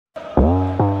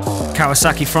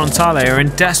Kawasaki Frontale are in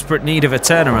desperate need of a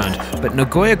turnaround, but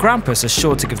Nagoya Grampus are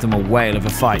sure to give them a whale of a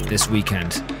fight this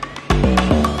weekend.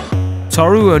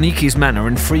 Toru Oniki's men are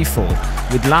in freefall,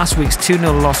 with last week's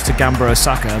 2-0 loss to Gamba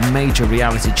Osaka a major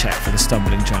reality check for the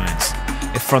stumbling giants.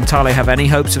 If Frontale have any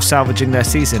hopes of salvaging their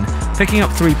season, picking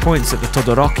up 3 points at the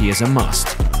Todoroki is a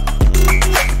must.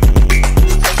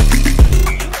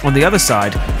 On the other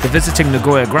side, the visiting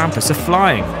Nagoya Grampus are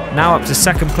flying, now up to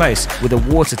second place with a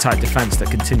watertight defence that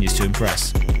continues to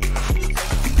impress.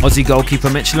 Aussie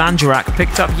goalkeeper Mitch Langerak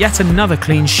picked up yet another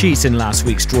clean sheet in last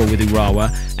week's draw with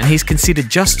Urawa, and he's conceded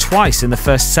just twice in the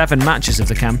first 7 matches of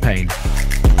the campaign.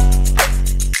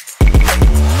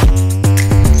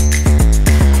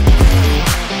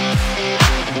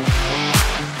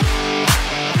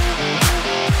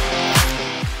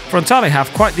 Frontale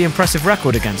have quite the impressive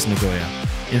record against Nagoya.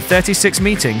 In 36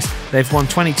 meetings, they've won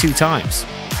 22 times.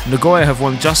 Nagoya have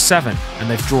won just 7, and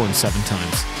they've drawn 7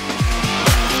 times.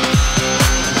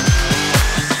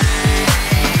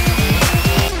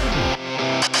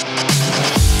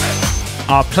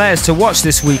 Our players to watch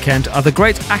this weekend are the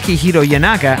great Akihiro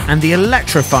Yanaga and the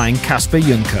electrifying Kasper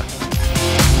Juncker.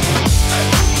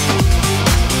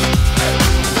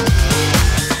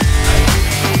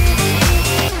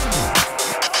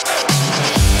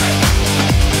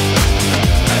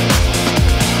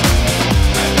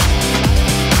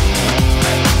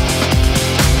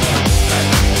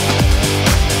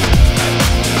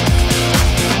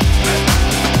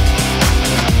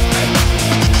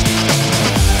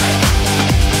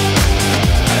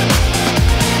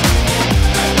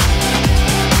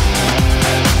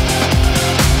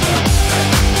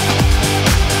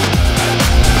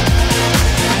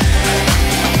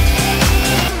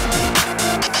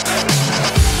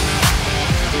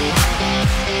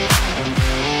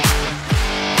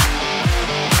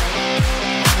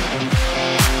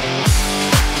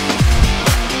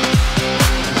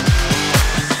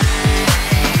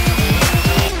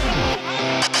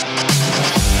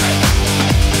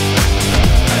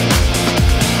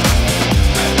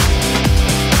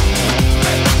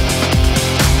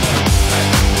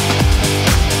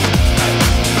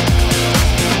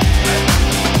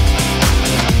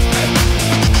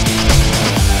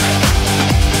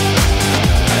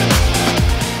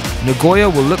 Nagoya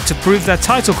will look to prove their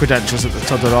title credentials at the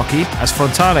Todoroki as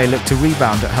Frontale look to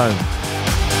rebound at home.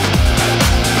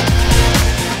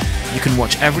 You can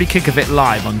watch every kick of it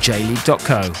live on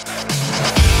JLeague.co.